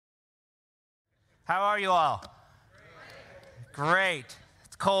How are you all? Great.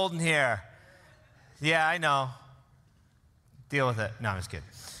 It's cold in here. Yeah, I know. Deal with it. No, I'm just kidding.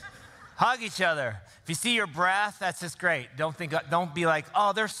 Hug each other. If you see your breath, that's just great. Don't be like,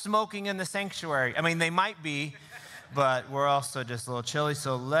 oh, they're smoking in the sanctuary. I mean, they might be, but we're also just a little chilly.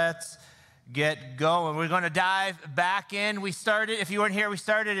 So let's get going. We're going to dive back in. We started, if you weren't here, we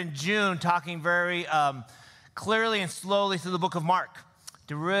started in June talking very clearly and slowly through the book of Mark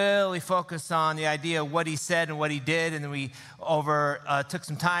to really focus on the idea of what he said and what he did. And then we took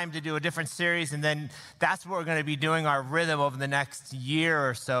some time to do a different series. And then that's what we're going to be doing our rhythm over the next year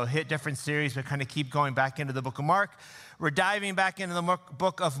or so. Hit different series, but kind of keep going back into the book of Mark. We're diving back into the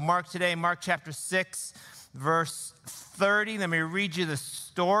book of Mark today, Mark chapter 6, verse 30. Let me read you the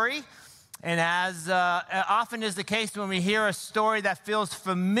story. And as often is the case when we hear a story that feels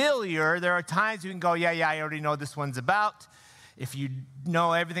familiar, there are times we can go, yeah, I already know what this one's about. If you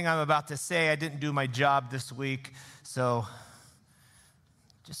know everything I'm about to say, I didn't do my job this week, so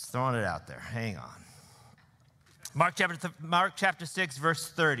just throwing it out there. Hang on. Mark chapter 6, verse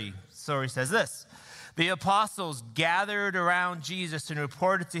 30. Story says this. The apostles gathered around Jesus and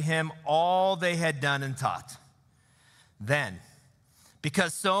reported to him all they had done and taught. Then,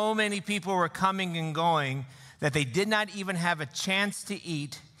 because so many people were coming and going that they did not even have a chance to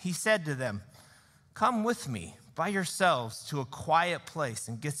eat, he said to them, "Come with me by yourselves to a quiet place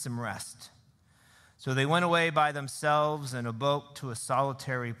and get some rest." So they went away by themselves in a boat to a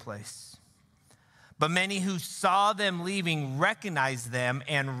solitary place. But many who saw them leaving recognized them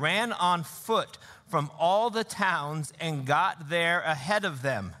and ran on foot from all the towns and got there ahead of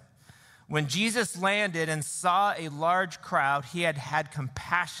them. When Jesus landed and saw a large crowd, he had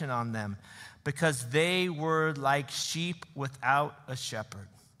compassion on them because they were like sheep without a shepherd.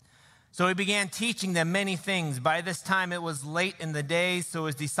 So he began teaching them many things. By this time it was late in the day, so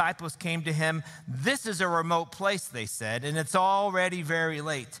his disciples came to him. "This is a remote place," they said, "and it's already very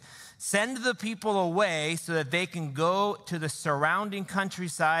late. Send the people away so that they can go to the surrounding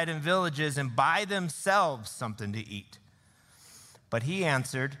countryside and villages and buy themselves something to eat." But he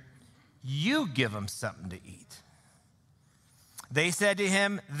answered, "You give them something to eat." They said to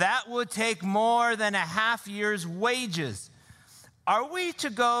him, "That would take more than a half year's wages. Are we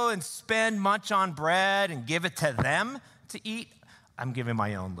to go and spend much on bread and give it to them to eat?" I'm giving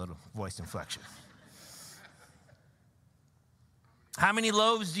my own little voice inflection. "How many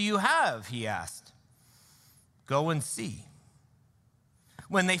loaves do you have?" he asked. "Go and see."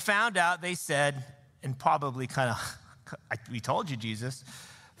 When they found out, they said, and probably kind of, "We told you, Jesus,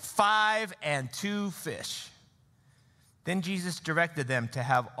 5 and 2 fish." Then Jesus directed them to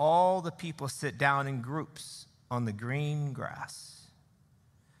have all the people sit down in groups on the green grass.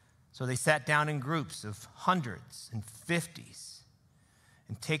 So they sat down in groups of hundreds and 50s.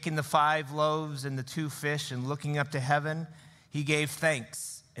 And taking the 5 loaves and the 2 fish and looking up to heaven, he gave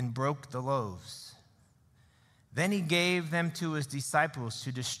thanks and broke the loaves. Then he gave them to his disciples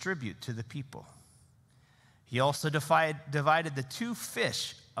to distribute to the people. He also divided the 2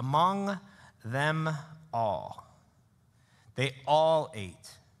 fish among them all. They all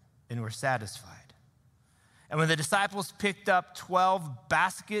ate and were satisfied. And when the disciples picked up 12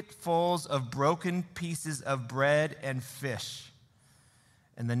 basketfuls of broken pieces of bread and fish,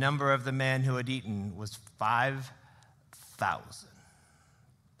 and the number of the men who had eaten was 5,000.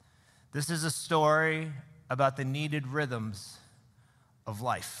 This is a story about the needed rhythms of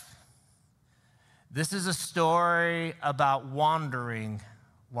life. This is a story about wandering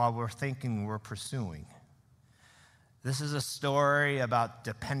while we're thinking we're pursuing. This is a story about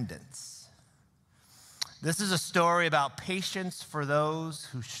dependence. This is a story about patience for those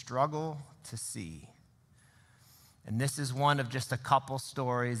who struggle to see. And this is one of just a couple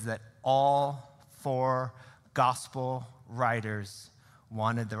stories that all 4 gospel writers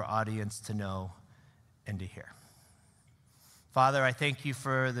wanted their audience to know and to hear. Father, I thank you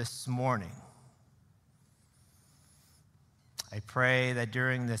for this morning. I pray that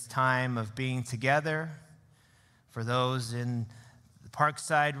during this time of being together, for those in the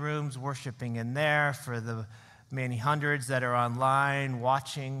Parkside rooms worshiping in there, for the many hundreds that are online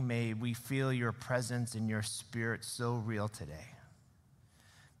watching, may we feel your presence and your spirit so real today.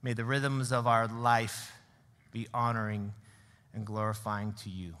 May the rhythms of our life be honoring and glorifying to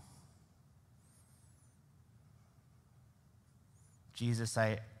you. Jesus,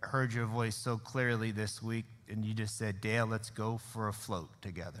 I heard your voice so clearly this week, and you just said, "Dale, let's go for a float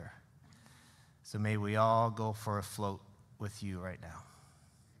together." So may we all go for a float with you right now.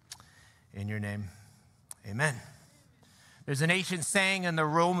 In your name, amen. There's an ancient saying in the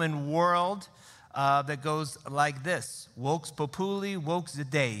Roman world that goes like this: Vox populi, vox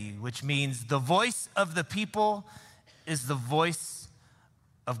Dei, which means the voice of the people is the voice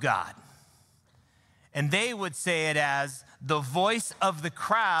of God. And they would say it as the voice of the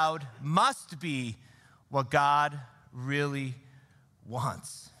crowd must be what God really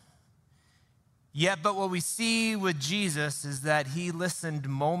wants. Yet, but what we see with Jesus is that he listened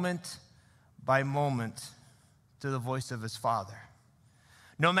moment by moment to the voice of his Father.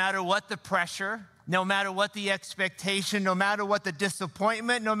 No matter what the pressure, no matter what the expectation, no matter what the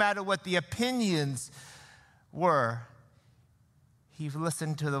disappointment, no matter what the opinions were, he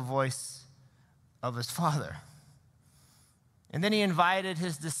listened to the voice of his Father. And then he invited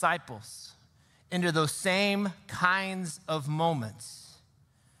his disciples into those same kinds of moments.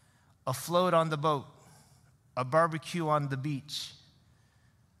 A float on the boat, a barbecue on the beach,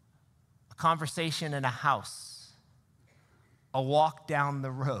 a conversation in a house, a walk down the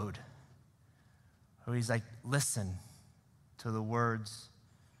road, where he's like, listen to the words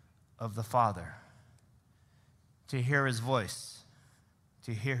of the Father, to hear his voice,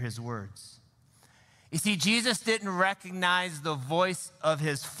 to hear his words. You see, Jesus didn't recognize the voice of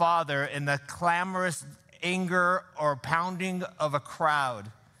his Father in the clamorous anger or pounding of a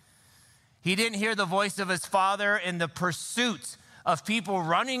crowd. He didn't hear the voice of his Father in the pursuit of people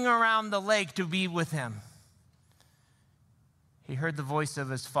running around the lake to be with him. He heard the voice of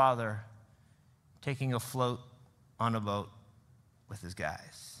his Father taking a float on a boat with his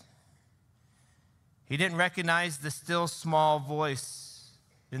guys. He didn't recognize the still small voice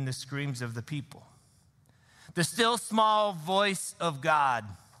in the screams of the people. The still small voice of God.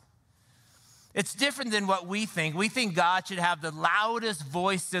 It's different than what we think. We think God should have the loudest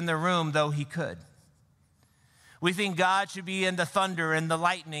voice in the room, though he could. We think God should be in the thunder and the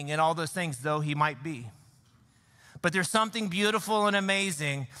lightning and all those things, though he might be. But there's something beautiful and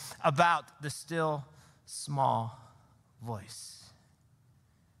amazing about the still small voice.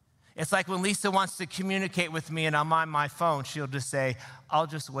 It's like when Lisa wants to communicate with me and I'm on my phone, she'll just say, I'll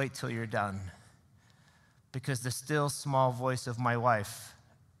just wait till you're done. Because the still small voice of my wife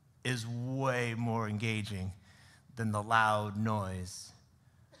is way more engaging than the loud noise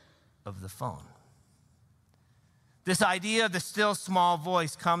of the phone. This idea of the still small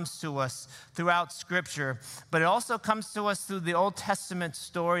voice comes to us throughout Scripture, but it also comes to us through the Old Testament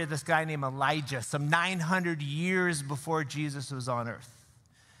story of this guy named Elijah, some 900 years before Jesus was on earth.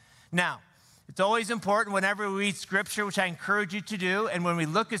 Now, it's always important whenever we read Scripture, which I encourage you to do, and when we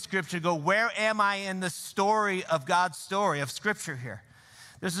look at Scripture, go, where am I in the story of God's story of Scripture here?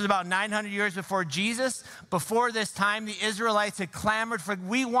 This is about 900 years before Jesus. Before this time, the Israelites had clamored for,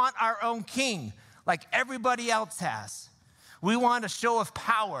 we want our own king, like everybody else has. We want a show of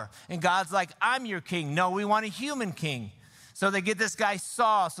power. And God's like, I'm your king. No, we want a human king. So they get this guy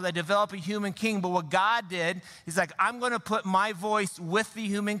Saul, so they develop a human king. But what God did, he's like, I'm going to put my voice with the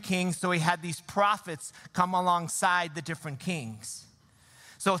human king. So he had these prophets come alongside the different kings.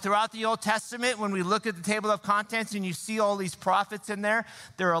 So throughout the Old Testament, when we look at the table of contents and you see all these prophets in there,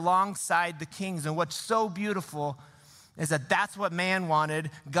 they're alongside the kings. And what's so beautiful is that that's what man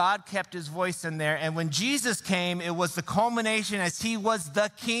wanted. God kept his voice in there. And when Jesus came, it was the culmination as he was the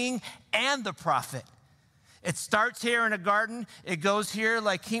king and the prophet. It starts here in a garden. It goes here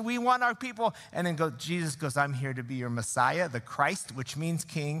like king. We want our people. And then Jesus goes, I'm here to be your Messiah, the Christ, which means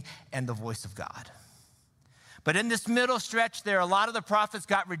king, and the voice of God. But in this middle stretch there, a lot of the prophets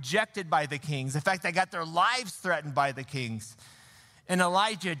got rejected by the kings. In fact, they got their lives threatened by the kings. And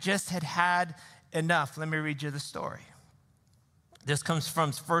Elijah just had enough. Let me read you the story. This comes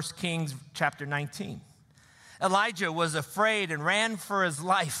from 1 Kings chapter 19. Elijah was afraid and ran for his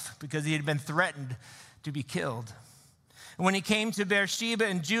life because he had been threatened to be killed. And when he came to Beersheba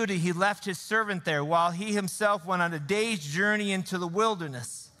in Judah, he left his servant there while he himself went on a day's journey into the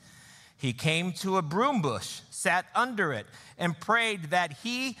wilderness. He came to a broom bush, sat under it, and prayed that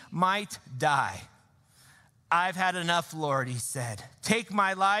he might die. I've had enough, Lord, he said. Take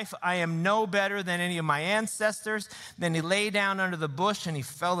my life. I am no better than any of my ancestors. Then he lay down under the bush and he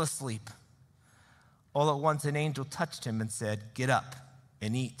fell asleep. All at once an angel touched him and said, get up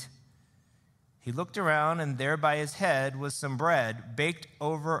and eat. He looked around, and there by his head was some bread baked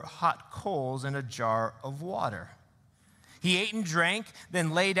over hot coals and a jar of water. He ate and drank,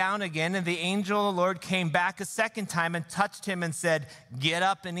 then lay down again, and the angel of the Lord came back a second time and touched him and said, get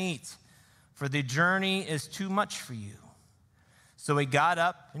up and eat, for the journey is too much for you. So he got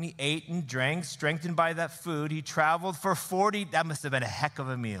up and he ate and drank, strengthened by that food. He traveled for 40, that must have been a heck of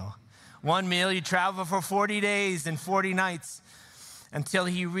a meal. One meal, he traveled for 40 days and 40 nights until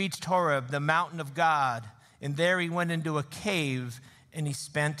he reached Horeb, the mountain of God. And there he went into a cave and he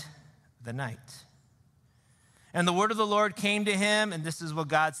spent the night. And the word of the Lord came to him, and this is what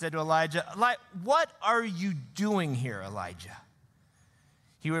God said to Elijah. What are you doing here, Elijah?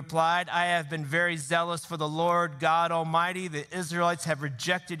 He replied, I have been very zealous for the Lord God Almighty. The Israelites have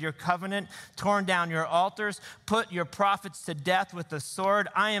rejected your covenant, torn down your altars, put your prophets to death with the sword.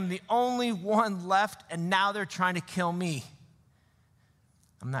 I am the only one left, and now they're trying to kill me.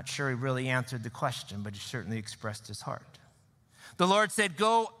 I'm not sure he really answered the question, but he certainly expressed his heart. The Lord said,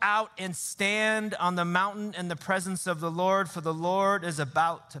 go out and stand on the mountain in the presence of the Lord, for the Lord is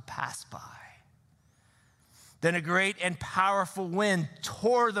about to pass by. Then a great and powerful wind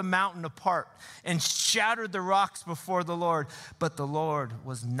tore the mountain apart and shattered the rocks before the Lord, but the Lord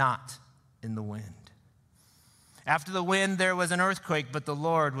was not in the wind. After the wind, there was an earthquake, but the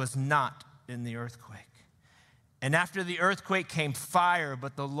Lord was not in the earthquake. And after the earthquake came fire,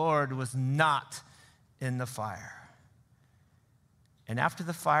 but the Lord was not in the fire. And after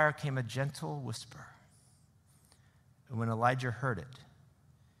the fire came a gentle whisper. And when Elijah heard it,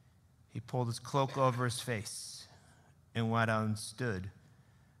 he pulled his cloak over his face and went out and stood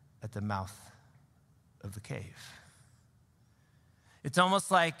at the mouth of the cave. It's almost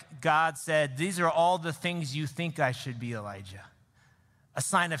like God said, these are all the things you think I should be, Elijah. A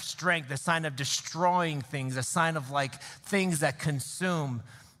sign of strength, a sign of destroying things, a sign of like things that consume.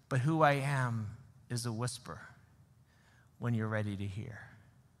 But who I am is a whisper when you're ready to hear.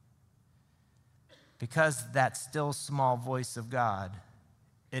 Because that still small voice of God,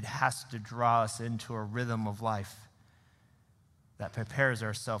 it has to draw us into a rhythm of life that prepares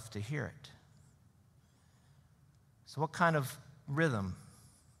ourselves to hear it. So what kind of rhythm,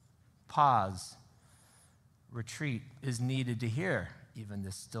 pause, retreat is needed to hear even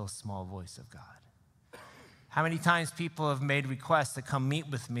this still small voice of God? How many times people have made requests to come meet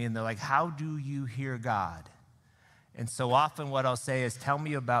with me and they're like, how do you hear God? And so often what I'll say is, tell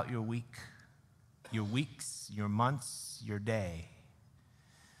me about your week, your weeks, your months, your day.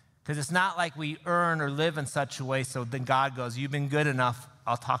 Because it's not like we earn or live in such a way so then God goes, you've been good enough,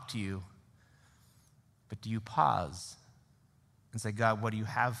 I'll talk to you. But do you pause and say, God, what do you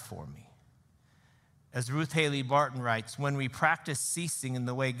have for me? As Ruth Haley Barton writes, when we practice ceasing in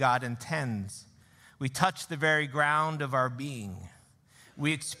the way God intends, we touch the very ground of our being.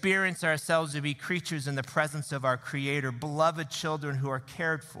 We experience ourselves to be creatures in the presence of our Creator, beloved children who are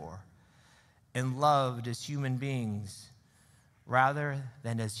cared for and loved as human beings rather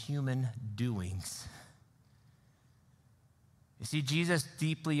than as human doings. You see, Jesus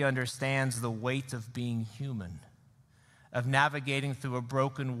deeply understands the weight of being human, of navigating through a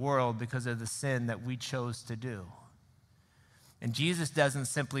broken world because of the sin that we chose to do. And Jesus doesn't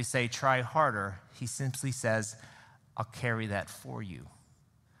simply say, try harder. He simply says, I'll carry that for you.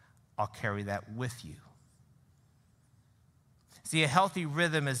 I'll carry that with you. See, a healthy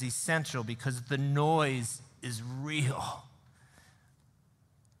rhythm is essential because the noise is real.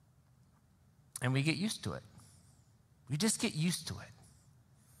 And we get used to it. We just get used to it.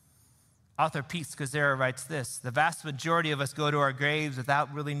 Author Pete Scazzero writes this: the vast majority of us go to our graves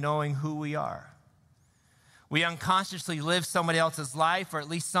without really knowing who we are. We unconsciously live somebody else's life, or at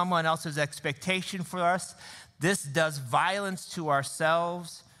least someone else's expectation for us. This does violence to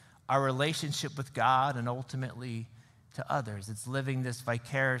ourselves, our relationship with God, and ultimately to others. It's living this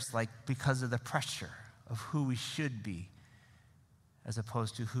vicarious like because of the pressure of who we should be as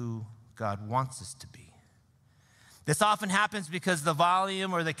opposed to who God wants us to be. This often happens because the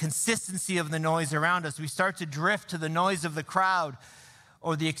volume or the consistency of the noise around us, we start to drift to the noise of the crowd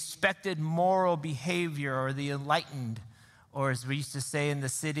or the expected moral behavior or the enlightened, or as we used to say in the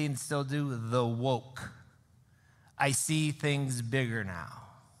city and still do, the woke. I see things bigger now.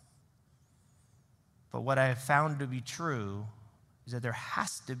 But what I have found to be true is that there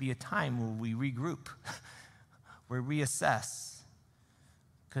has to be a time where we regroup, where we reassess,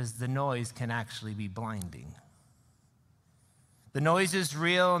 because the noise can actually be blinding. The noise is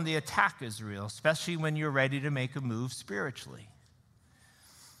real and the attack is real, especially when you're ready to make a move spiritually.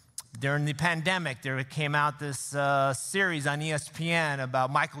 During the pandemic, there came out this series on ESPN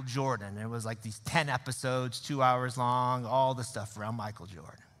about Michael Jordan. It was like these 10 episodes, 2 hours long, all the stuff around Michael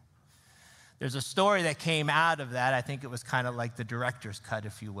Jordan. There's a story that came out of that. I think it was kind of like the director's cut,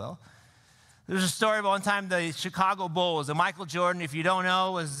 if you will. There's a story about one time the Chicago Bulls, and Michael Jordan, if you don't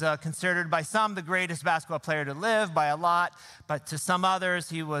know, was considered by some the greatest basketball player to live by a lot, but to some others,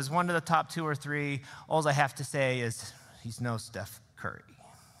 he was one of the top 2 or 3. All I have to say is he's no Steph Curry.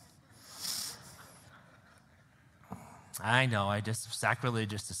 I know, I just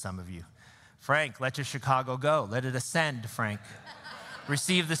sacrilegious to some of you. Frank, let your Chicago go. Let it ascend, Frank.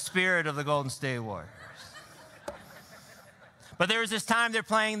 Receive the spirit of the Golden State Warriors. But there was this time they're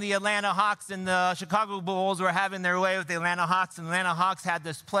playing the Atlanta Hawks, and the Chicago Bulls were having their way with the Atlanta Hawks, and the Atlanta Hawks had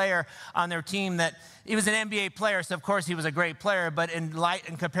this player on their team that he was an NBA player, so of course he was a great player, but in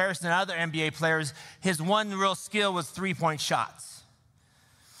comparison to other NBA players, his one real skill was three-point shots.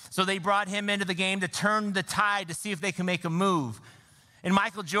 So they brought him into the game to turn the tide to see if they can make a move. And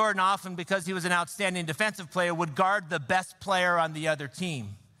Michael Jordan, often because he was an outstanding defensive player, would guard the best player on the other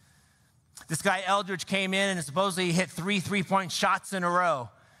team. This guy Eldridge came in and supposedly hit 3 three-point shots in a row,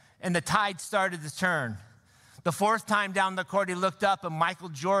 and the tide started to turn. The fourth time down the court, he looked up, and Michael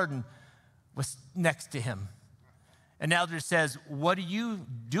Jordan was next to him. And Eldridge says, "What are you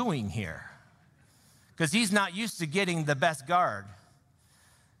doing here?" Because he's not used to getting the best guard.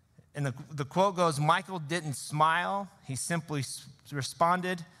 And the quote goes, Michael didn't smile. He simply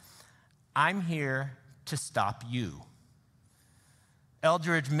responded, "I'm here to stop you."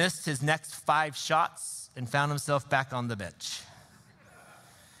 Eldridge missed his next 5 shots and found himself back on the bench.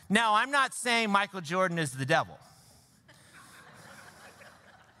 Now, I'm not saying Michael Jordan is the devil.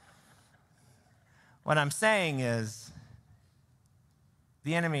 What I'm saying is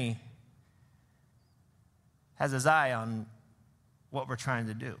the enemy has his eye on what we're trying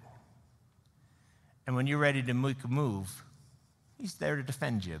to do. And when you're ready to make a move, he's there to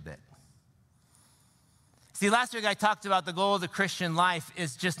defend you a bit. See, last week I talked about the goal of the Christian life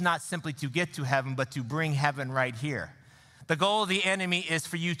is just not simply to get to heaven, but to bring heaven right here. The goal of the enemy is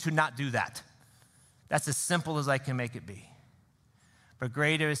for you to not do that. That's as simple as I can make it be. But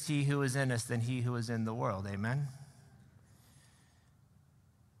greater is he who is in us than he who is in the world. Amen?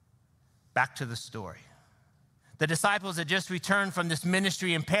 Back to the story. The disciples had just returned from this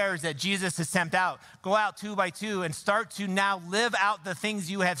ministry in pairs that Jesus has sent out. Go out 2 by 2 and start to now live out the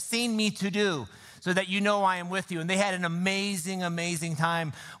things you have seen me to do, so that you know I am with you. And they had an amazing, amazing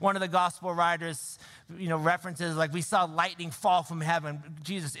time. One of the gospel writers, references like, we saw lightning fall from heaven.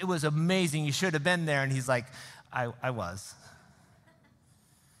 Jesus, it was amazing. You should have been there. And he's like, I was.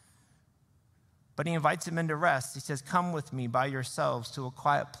 But he invites him into rest. He says, come with me by yourselves to a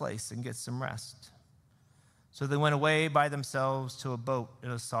quiet place and get some rest. So they went away by themselves to a boat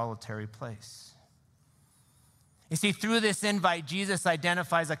in a solitary place. You see, through this invite, Jesus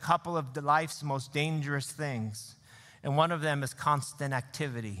identifies a couple of life's most dangerous things, and one of them is constant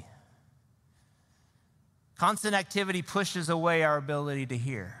activity. Constant activity pushes away our ability to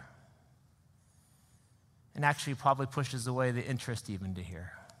hear, and actually probably pushes away the interest even to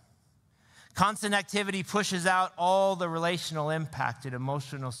hear. Constant activity pushes out all the relational impact and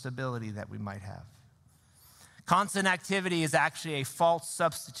emotional stability that we might have. Constant activity is actually a false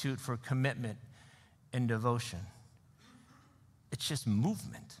substitute for commitment and devotion. It's just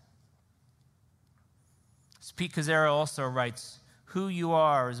movement. As Pete Cazzaro also writes, who you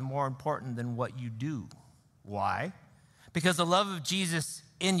are is more important than what you do. Why? Because the love of Jesus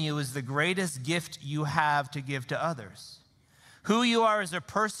in you is the greatest gift you have to give to others. Who you are as a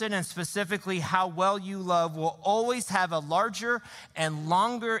person, and specifically how well you love, will always have a larger and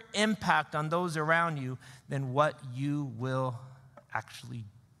longer impact on those around you than what you will actually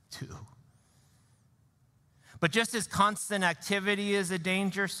do. But just as constant activity is a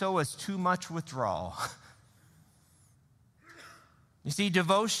danger, so is too much withdrawal. You see,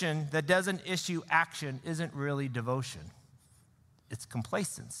 devotion that doesn't issue action isn't really devotion. It's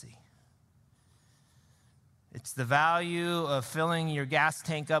complacency. It's the value of filling your gas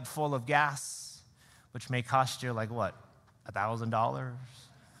tank up full of gas, which may cost you like what, $1,000?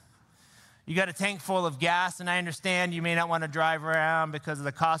 You got a tank full of gas, and I understand you may not want to drive around because of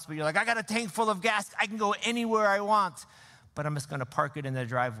the cost, but you're like, I got a tank full of gas. I can go anywhere I want, but I'm just going to park it in the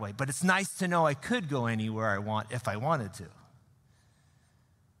driveway. But it's nice to know I could go anywhere I want if I wanted to.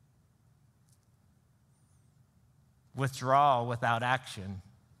 Withdrawal without action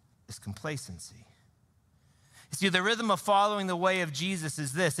is complacency. You see, the rhythm of following the way of Jesus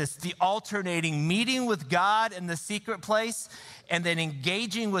is this. It's the alternating meeting with God in the secret place and then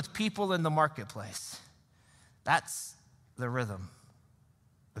engaging with people in the marketplace. That's the rhythm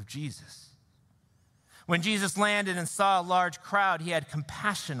of Jesus. When Jesus landed and saw a large crowd, he had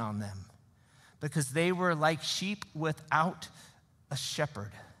compassion on them because they were like sheep without a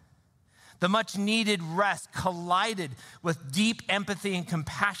shepherd. The much needed rest collided with deep empathy and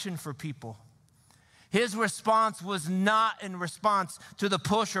compassion for people. His response was not in response to the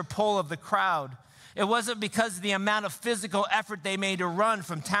push or pull of the crowd. It wasn't because of the amount of physical effort they made to run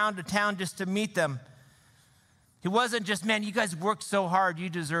from town to town just to meet them. It wasn't just, man, you guys worked so hard, you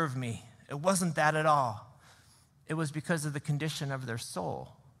deserve me. It wasn't that at all. It was because of the condition of their soul.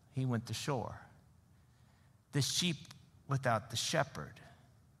 He went to shore. The sheep without the shepherd.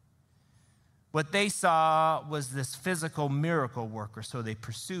 What they saw was this physical miracle worker, so they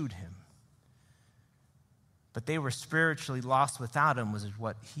pursued him. But they were spiritually lost without him, was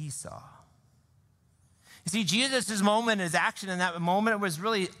what he saw. You see, Jesus' moment, his action in that moment was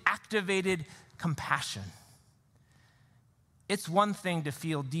really activated compassion. It's one thing to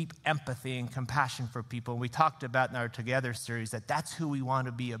feel deep empathy and compassion for people. We talked about in our Together series that that's who we want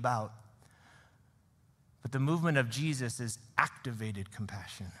to be about. But the movement of Jesus is activated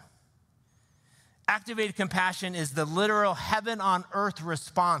compassion. Activated compassion is the literal heaven on earth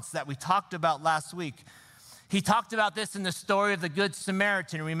response that we talked about last week. He talked about this in the story of the Good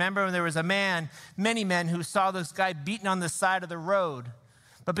Samaritan. Remember when there was a man, many men, who saw this guy beaten on the side of the road.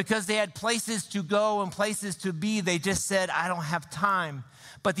 But because they had places to go and places to be, they just said, I don't have time.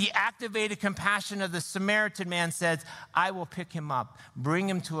 But the activated compassion of the Samaritan man says, I will pick him up, bring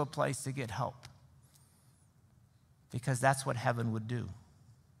him to a place to get help. Because that's what heaven would do.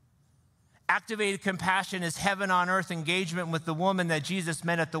 Activated compassion is heaven on earth engagement with the woman that Jesus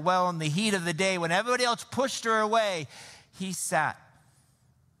met at the well in the heat of the day. When everybody else pushed her away, he sat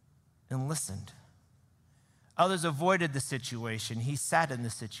and listened. Others avoided the situation. He sat in the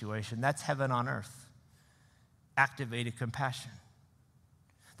situation. That's heaven on earth. Activated compassion.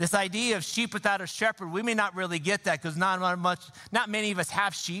 This idea of sheep without a shepherd, we may not really get that because not many of us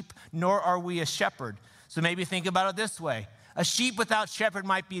have sheep, nor are we a shepherd. So maybe think about it this way. A sheep without shepherd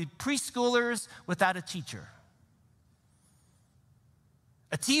might be preschoolers without a teacher.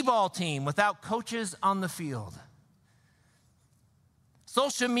 A t-ball team without coaches on the field.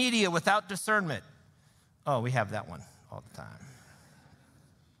 Social media without discernment. Oh, we have that one all the time.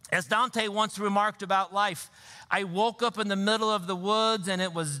 As Dante once remarked about life, I woke up in the middle of the woods and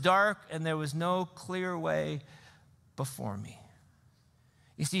it was dark and there was no clear way before me.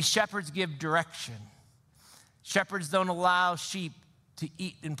 You see, shepherds give direction. Shepherds don't allow sheep to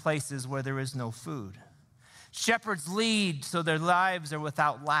eat in places where there is no food. Shepherds lead so their lives are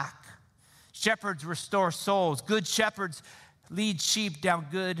without lack. Shepherds restore souls. Good shepherds lead sheep down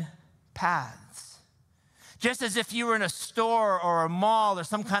good paths. Just as if you were in a store or a mall or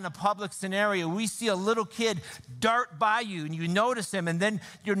some kind of public scenario, we see a little kid dart by you and you notice him, and then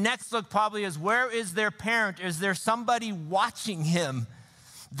your next look probably is, where is their parent? Is there somebody watching him?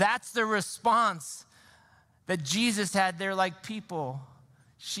 That's the response that Jesus had. They're like people,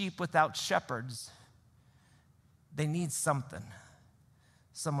 sheep without shepherds. They need something,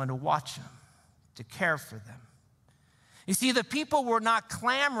 someone to watch them, to care for them. You see, the people were not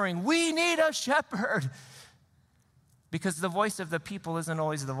clamoring, we need a shepherd, because the voice of the people isn't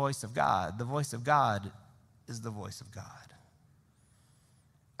always the voice of God. The voice of God is the voice of God.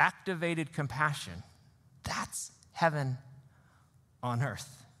 Activated compassion, that's heaven on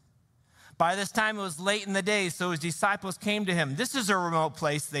earth. By this time, it was late in the day, so his disciples came to him. This is a remote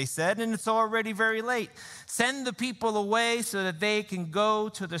place, they said, and it's already very late. Send the people away so that they can go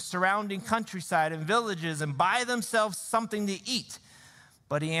to the surrounding countryside and villages and buy themselves something to eat.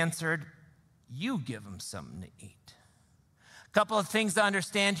 But he answered, you give them something to eat. A couple of things to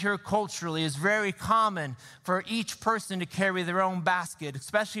understand here culturally is very common for each person to carry their own basket,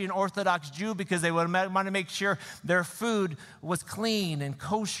 especially an Orthodox Jew, because they would want to make sure their food was clean and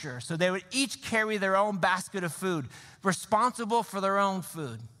kosher. So they would each carry their own basket of food, responsible for their own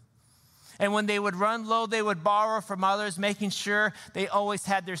food. And when they would run low, they would borrow from others, making sure they always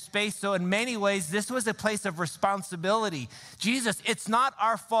had their space. So in many ways, this was a place of responsibility. Jesus, it's not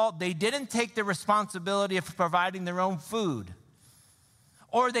our fault. They didn't take the responsibility of providing their own food.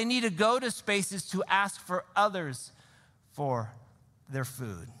 Or they need to go to spaces to ask for others for their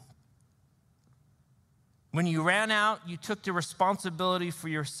food. When you ran out, you took the responsibility for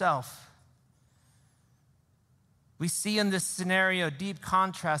yourself. We see in this scenario a deep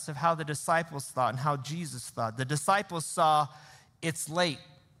contrast of how the disciples thought and how Jesus thought. The disciples saw, it's late,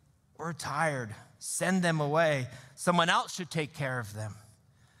 we're tired, send them away. Someone else should take care of them.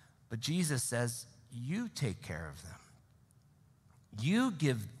 But Jesus says, you take care of them. You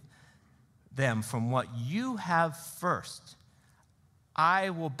give them from what you have first. I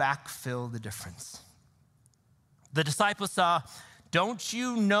will backfill the difference. The disciples saw, don't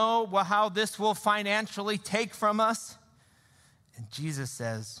you know how this will financially take from us? And Jesus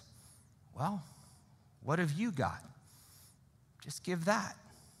says, well, what have you got? Just give that.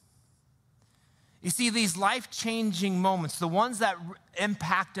 You see, these life-changing moments, the ones that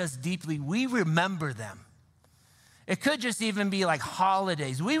impact us deeply, we remember them. It could just even be like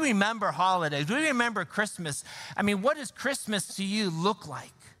holidays. We remember holidays. We remember Christmas. I mean, what does Christmas to you look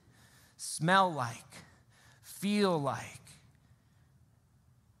like, smell like, feel like?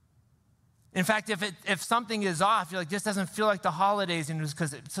 In fact, if something is off, you're like, this doesn't feel like the holidays, and it's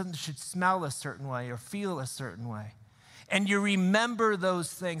because something should smell a certain way or feel a certain way. And you remember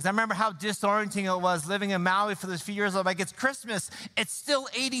those things. I remember how disorienting it was living in Maui for those few years. I'm like, it's Christmas. It's still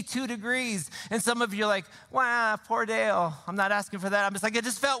 82 degrees. And some of you are like, wow, poor Dale. I'm not asking for that. I'm just like, it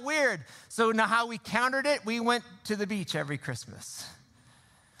just felt weird. So now how we countered it, we went to the beach every Christmas.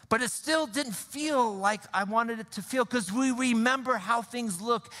 But it still didn't feel like I wanted it to feel, because we remember how things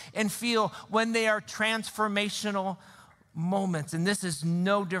look and feel when they are transformational moments. And this is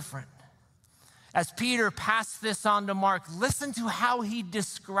no different. As Peter passed this on to Mark, listen to how he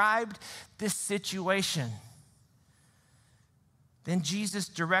described this situation. Then Jesus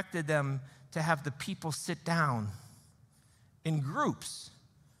directed them to have the people sit down in groups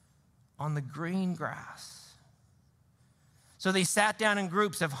on the green grass. So they sat down in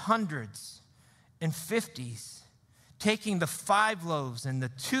groups of hundreds and 50s, taking the 5 loaves and the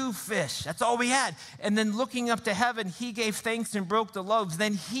 2 fish. That's all we had. And then looking up to heaven, he gave thanks and broke the loaves.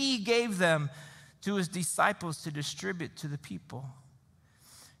 Then he gave them to his disciples to distribute to the people.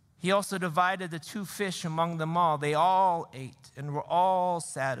 He also divided the 2 fish among them all. They all ate and were all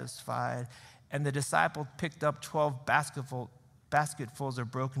satisfied. And the disciples picked up 12 basketfuls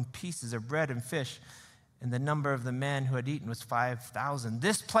of broken pieces of bread and fish. And the number of the men who had eaten was 5,000.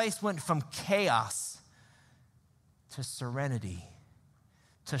 This place went from chaos to serenity,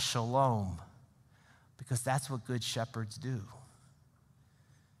 to shalom, because that's what good shepherds do.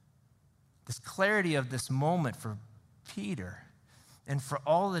 This clarity of this moment for Peter and for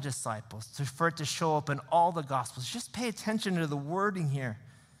all the disciples, for it to show up in all the Gospels. Just pay attention to the wording here.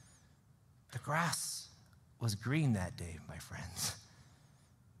 The grass was green that day, my friends.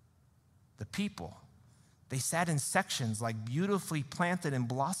 The people, they sat in sections like beautifully planted and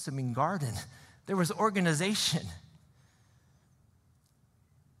blossoming garden. There was organization.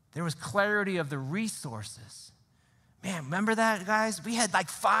 There was clarity of the resources. Man, remember that, guys? We had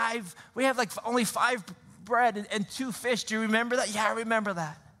only 5 bread and 2 fish. Do you remember that? Yeah, I remember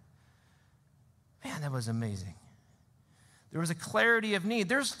that. Man, that was amazing. There was a clarity of need.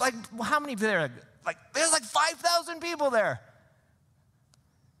 There's how many there? There's 5,000 people there.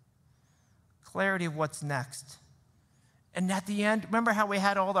 Clarity of what's next. And at the end, remember how we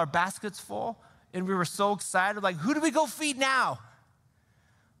had all our baskets full? And we were so excited, who do we go feed now?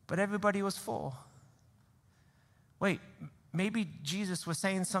 But everybody was full. Wait, maybe Jesus was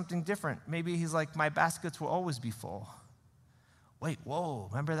saying something different. Maybe he's like, my baskets will always be full. Wait, whoa,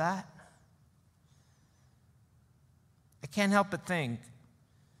 remember that? I can't help but think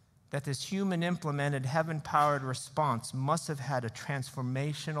that this human implemented, heaven-powered response must have had a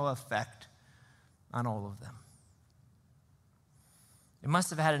transformational effect on all of them. It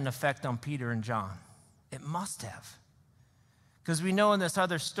must have had an effect on Peter and John. It must have. Because we know in this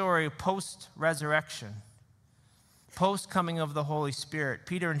other story, post-resurrection, post-coming of the Holy Spirit,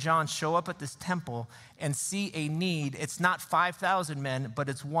 Peter and John show up at this temple and see a need. It's not 5,000 men, but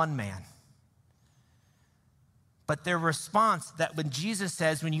it's 1 man. But their response, that when Jesus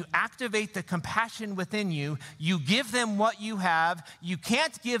says, when you activate the compassion within you, you give them what you have, you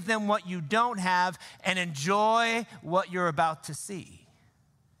can't give them what you don't have, and enjoy what you're about to see.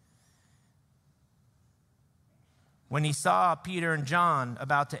 When he saw Peter and John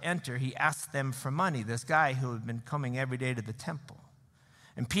about to enter, he asked them for money, this guy who had been coming every day to the temple.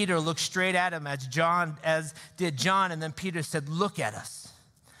 And Peter looked straight at him as did John, and then Peter said, look at us.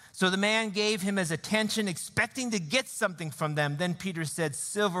 So the man gave him his attention, expecting to get something from them. Then Peter said,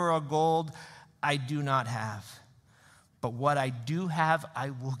 silver or gold I do not have, but what I do have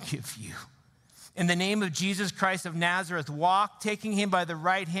I will give you. In the name of Jesus Christ of Nazareth, walk, taking him by the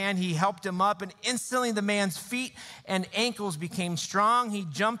right hand, he helped him up, and instantly the man's feet and ankles became strong. He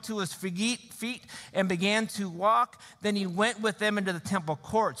jumped to his feet and began to walk. Then he went with them into the temple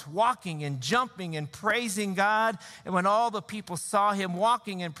courts, walking and jumping and praising God. And when all the people saw him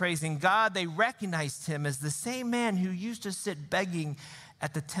walking and praising God, they recognized him as the same man who used to sit begging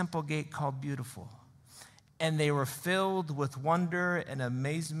at the temple gate called Beautiful. And they were filled with wonder and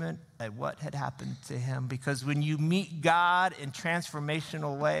amazement at what had happened to him. Because when you meet God in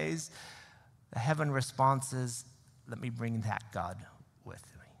transformational ways, the heaven response is, let me bring that God with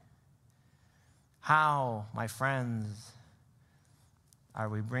me. How, my friends, are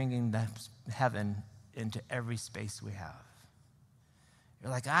we bringing that heaven into every space we have? You're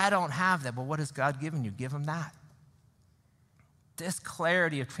like, I don't have that. But what has God given you? Give him that. This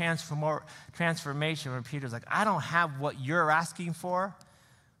clarity of transformation where Peter's like, I don't have what you're asking for,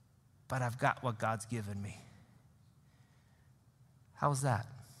 but I've got what God's given me. How's that?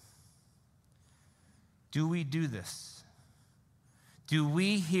 Do we do this? do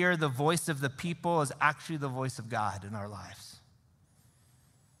we hear the voice of the people as actually the voice of God in our lives?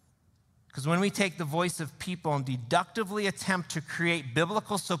 Because when we take the voice of people and deductively attempt to create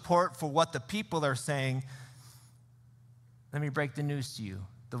biblical support for what the people are saying, let me break the news to you.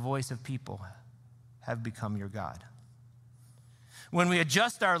 The voice of people have become your God. When we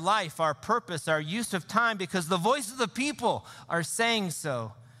adjust our life, our purpose, our use of time, because the voice of the people are saying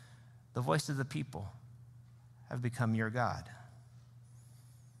so, the voice of the people have become your God.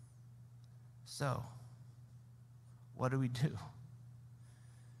 So, what do?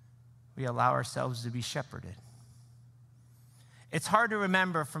 We allow ourselves to be shepherded. It's hard to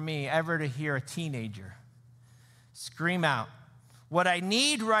remember for me ever to hear a teenager scream out, "What I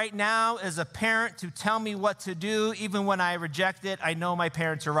need right now is a parent to tell me what to do. Even when I reject it, I know my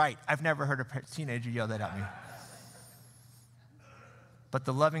parents are right." I've never heard a teenager yell that at me. But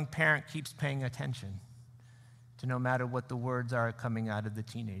the loving parent keeps paying attention to no matter what the words are coming out of the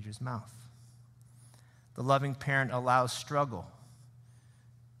teenager's mouth. The loving parent allows struggle,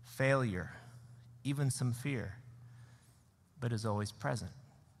 failure, even some fear, but is always present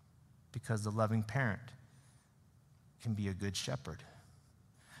because the loving parent can be a good shepherd.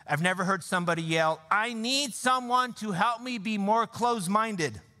 I've never heard somebody yell, "I need someone to help me be more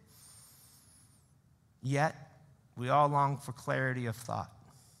closed-minded." Yet, we all long for clarity of thought,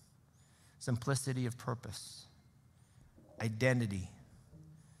 simplicity of purpose, identity,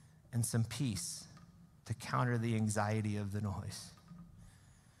 and some peace to counter the anxiety of the noise.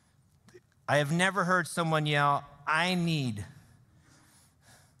 I have never heard someone yell, "I need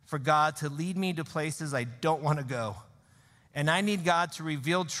for God to lead me to places I don't want to go. And I need God to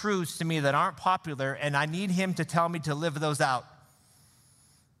reveal truths to me that aren't popular, and I need Him to tell me to live those out."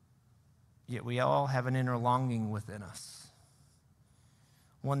 Yet we all have an inner longing within us,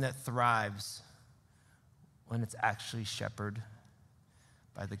 one that thrives when it's actually shepherded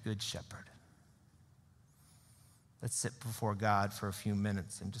by the Good Shepherd. Let's sit before God for a few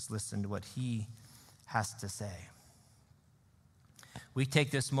minutes and just listen to what He has to say. We take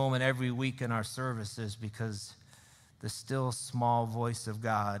this moment every week in our services because the still small voice of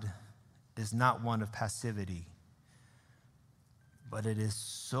God is not one of passivity, but it is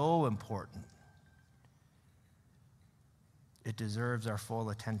so important. It deserves our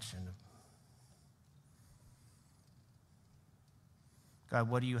full attention. God,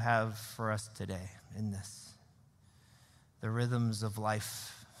 what do you have for us today in this? The rhythms of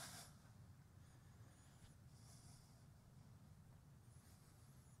life.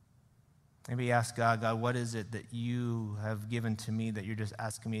 Maybe ask God, what is it that you have given to me that you're just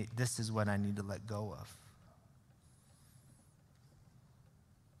asking me, this is what I need to let go of?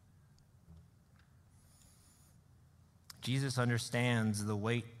 Jesus understands the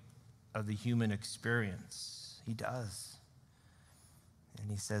weight of the human experience. He does. And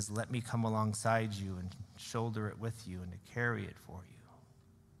he says, "Let me come alongside you and shoulder it with you and to carry it for you."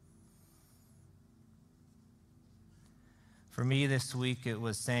 For me this week, it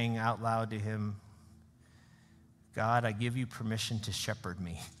was saying out loud to him, "God, I give you permission to shepherd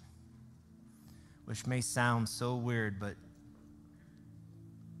me," which may sound so weird, but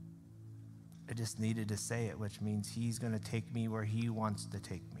I just needed to say it, which means he's going to take me where he wants to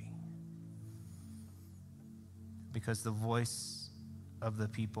take me. Because the voice of the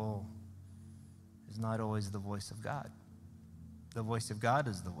people is not always the voice of God. The voice of God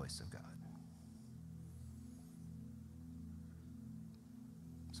is the voice of God.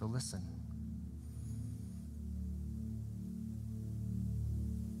 So listen.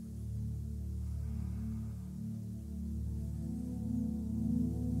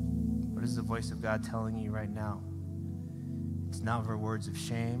 What is the voice of God telling you right now? It's never words of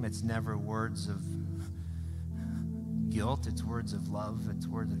shame. It's never words of guilt. It's words of love. It's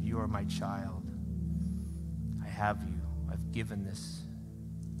words of, "You are my child. I have you. I've given this."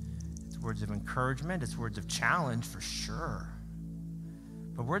 It's words of encouragement. It's words of challenge for sure.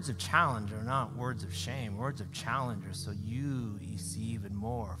 But words of challenge are not words of shame. Words of challenge are so you see even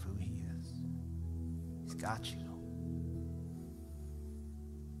more of who he is. He's got you.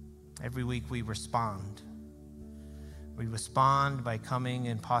 Every week we respond. We respond by coming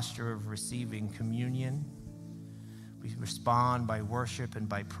in posture of receiving communion. We respond by worship and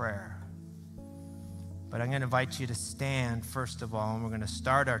by prayer. But I'm going to invite you to stand, first of all, and we're going to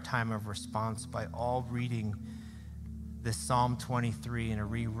start our time of response by all reading this Psalm 23 in a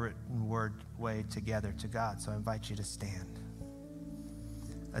rewritten word way together to God. So I invite you to stand.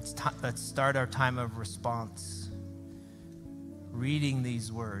 Let's start our time of response reading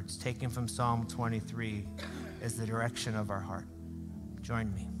these words, taken from Psalm 23 as the direction of our heart.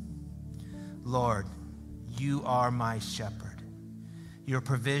 Join me. Lord, you are my shepherd. Your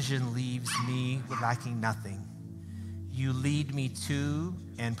provision leaves me lacking nothing. You lead me to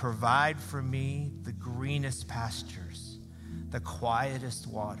and provide for me the greenest pastures, the quietest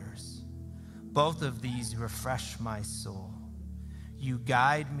waters. Both of these refresh my soul. You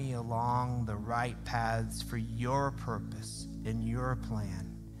guide me along the right paths for your purpose and your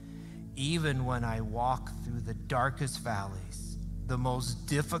plan. Even when I walk through the darkest valleys, the most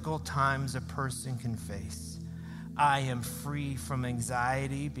difficult times a person can face, I am free from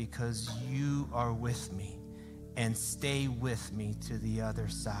anxiety because you are with me and stay with me to the other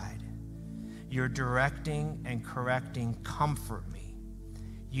side. Your directing and correcting comfort me.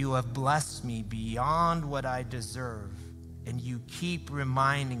 You have blessed me beyond what I deserve, and you keep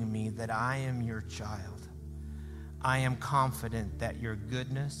reminding me that I am your child. I am confident that your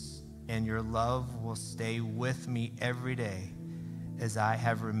goodness and your love will stay with me every day as I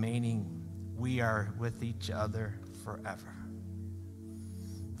have remaining. We are with each other forever.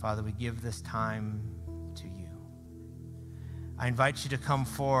 Father, we give this time to you. I invite you to come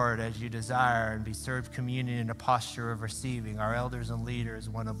forward as you desire and be served communion in a posture of receiving. Our elders and leaders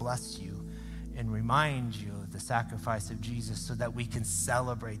want to bless you and remind you of the sacrifice of Jesus so that we can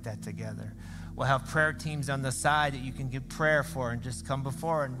celebrate that together. We'll have prayer teams on the side that you can give prayer for and just come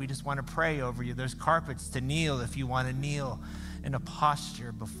before, and we just want to pray over you. There's carpets to kneel if you want to kneel in a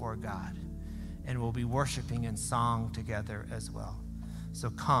posture before God. And we'll be worshiping in song together as well.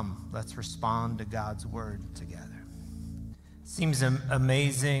 So come, let's respond to God's word together. Seems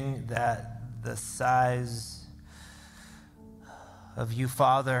amazing that the size of you,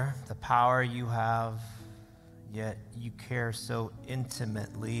 Father, the power you have, yet you care so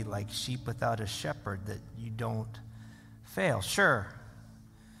intimately, like sheep without a shepherd, that you don't fail. Sure,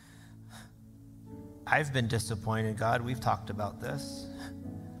 I've been disappointed, God. We've talked about this.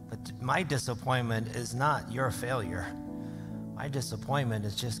 But my disappointment is not your failure. My disappointment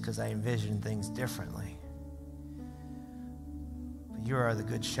is just because I envision things differently. But you are the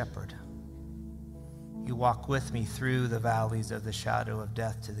good shepherd. You walk with me through the valleys of the shadow of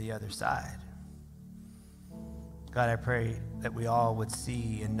death to the other side. God, I pray that we all would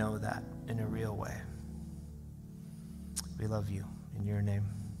see and know that in a real way. We love you. In your name,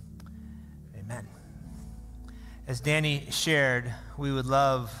 amen. As Danny shared, we would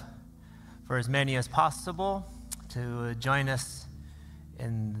love for as many as possible to join us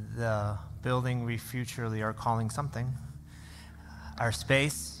in the building we futurely are calling something, our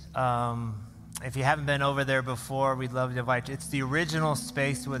space. If you haven't been over there before, we'd love to invite you. It's the original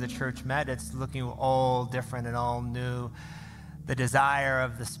space where the church met. It's looking all different and all new. The desire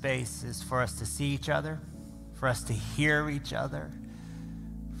of the space is for us to see each other, for us to hear each other,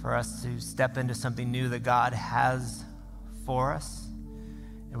 for us to step into something new that God has for us,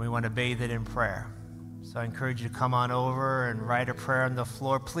 and we want to bathe it in prayer. So I encourage you to come on over and write a prayer on the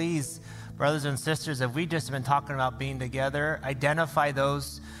floor. Please, brothers and sisters, if we've just been talking about being together, identify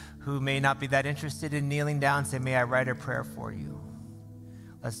those who may not be that interested in kneeling down. Say, may I write a prayer for you?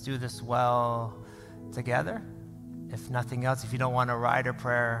 Let's do this well together. If nothing else, if you don't want to write a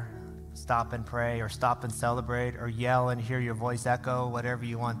prayer, stop and pray, or stop and celebrate, or yell and hear your voice echo, whatever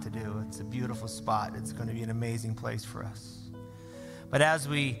you want to do. It's a beautiful spot. It's going to be an amazing place for us. But as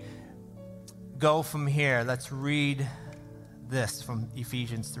we go from here, let's read this from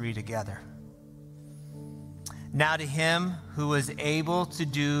Ephesians 3 together. Now to him who is able to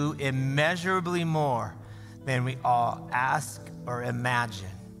do immeasurably more than we all ask or imagine,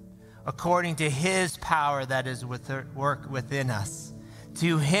 according to his power that is work within us.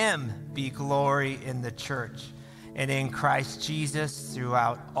 To him be glory in the church and in Christ Jesus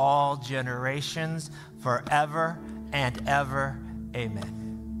throughout all generations, forever and ever.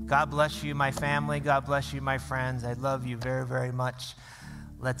 Amen. God bless you, my family. God bless you, my friends. I love you very, very much.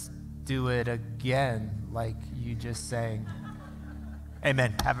 Let's do it again like you just sang.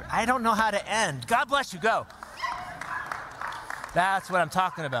 Amen. I don't know how to end. God bless you. Go. That's what I'm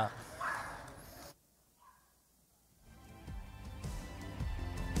talking about.